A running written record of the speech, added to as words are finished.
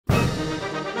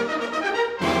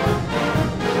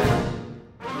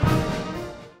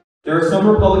There are some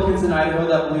Republicans in Idaho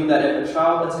that believe that if a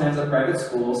child attends a private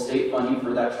school, state funding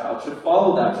for that child should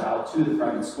follow that child to the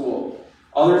private school.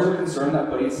 Others are concerned that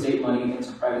putting state money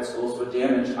into private schools would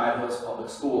damage Idaho's public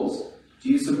schools. Do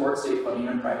you support state funding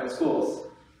in private schools?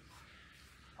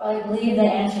 Well, I believe the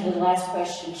answer to the last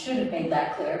question should have made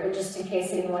that clear, but just in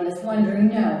case anyone is wondering,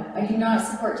 no, I do not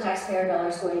support taxpayer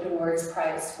dollars going towards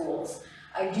private schools.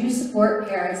 I do support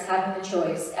parents having the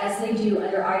choice, as they do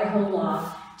under Idaho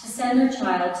law, to send their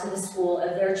child to the school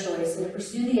of their choice and to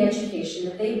pursue the education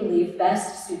that they believe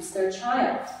best suits their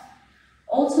child.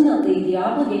 Ultimately, the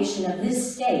obligation of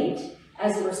this state,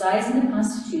 as it resides in the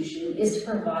Constitution, is to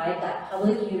provide that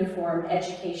public uniform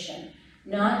education,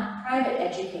 not private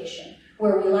education,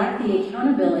 where we lack the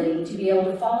accountability to be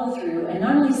able to follow through and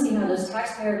not only see how those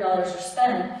taxpayer dollars are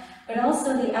spent, but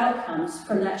also the outcomes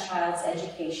from that child's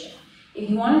education. If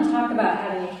you want to talk about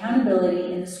having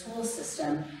accountability in the school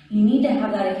system, you need to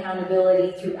have that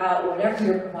accountability throughout whatever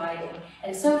you're providing.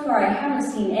 And so far, I haven't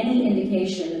seen any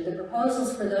indication that the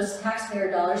proposals for those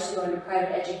taxpayer dollars to go into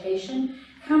private education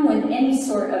come with any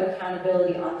sort of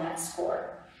accountability on that score.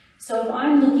 So if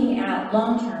I'm looking at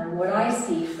long-term, what I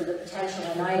see for the potential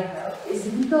in Idaho is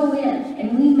if we go in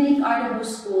and we make Idaho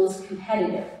schools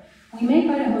competitive. We make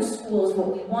Idaho schools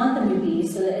what we want them to be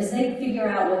so that as they figure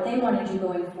out what they want to do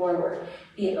going forward,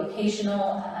 be it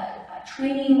vocational,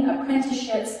 training,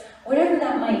 apprenticeships, whatever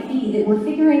that might be, that we're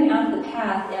figuring out the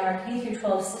path in our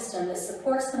K-12 system that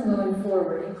supports them going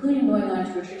forward, including going on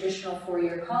to a traditional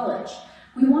four-year college.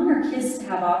 We want our kids to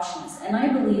have options, and I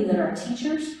believe that our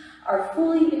teachers are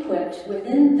fully equipped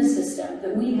within the system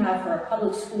that we have for our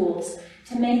public schools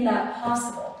to make that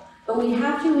possible. But we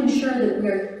have to ensure that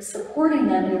we're supporting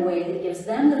them in a way that gives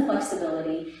them the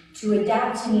flexibility to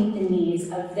adapt to meet the needs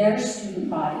of their student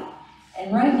body.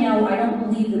 And right now, I don't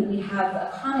believe that we have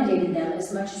accommodated them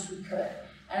as much as we could.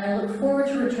 And I look forward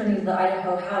to returning to the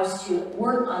Idaho House to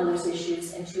work on those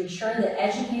issues and to ensure that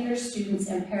educators, students,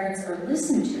 and parents are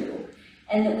listened to,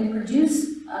 and that we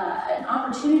produce an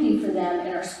opportunity for them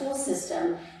in our school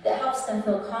system that helps them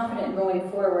feel confident going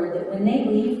forward, that when they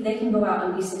leave, they can go out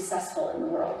and be successful in the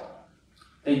world.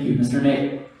 Thank you. Mr.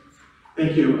 Nate.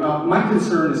 Thank you. My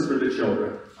concern is for the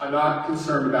children. I'm not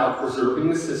concerned about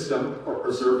preserving a system or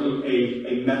preserving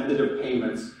a method of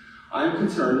payments. I'm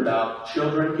concerned about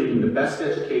children getting the best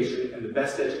education and the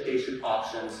best education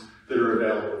options that are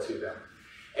available to them.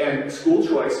 And school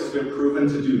choice has been proven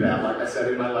to do that, like I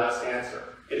said in my last answer.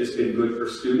 It has been good for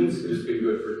students, it has been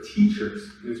good for teachers,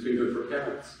 and it's been good for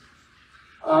parents.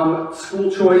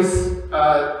 School choice,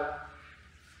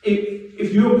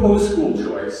 if you oppose school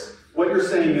choice, what you're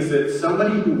saying is that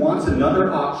somebody who wants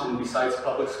another option besides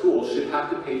public schools should have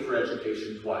to pay for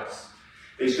education twice.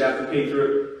 They should have to pay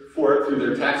for it through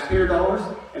their taxpayer dollars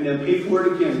and then pay for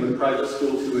it again with private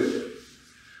school tuition.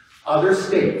 Other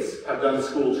states have done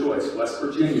school choice. West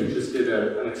Virginia just did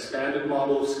an expanded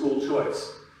model of school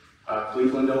choice.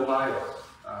 Cleveland, Ohio,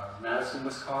 Madison,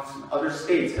 Wisconsin. Other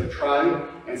states have tried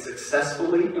and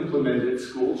successfully implemented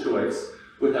school choice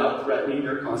without threatening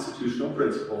their constitutional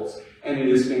principles, and it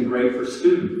has been great for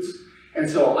students. And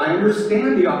so I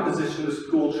understand the opposition to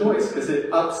school choice because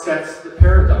it upsets the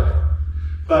paradigm.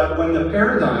 But when the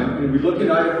paradigm, and we look at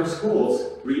Idaho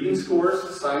schools, reading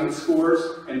scores, science scores,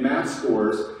 and math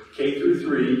scores, K through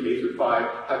 3, K through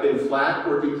 5, have been flat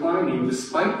or declining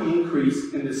despite the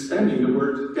increase in the spending that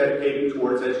we're dedicating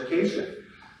towards education.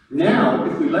 Now,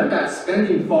 if we let that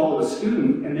spending follow the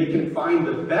student and they can find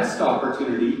the best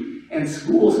opportunity and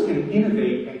schools can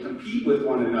innovate and compete with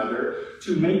one another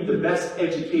to make the best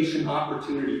education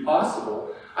opportunity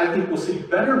possible, I think we'll see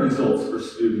better results for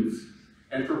students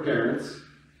and for parents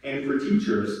and for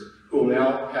teachers who will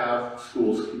now have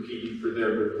schools competing for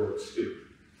their good works too.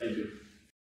 Thank you.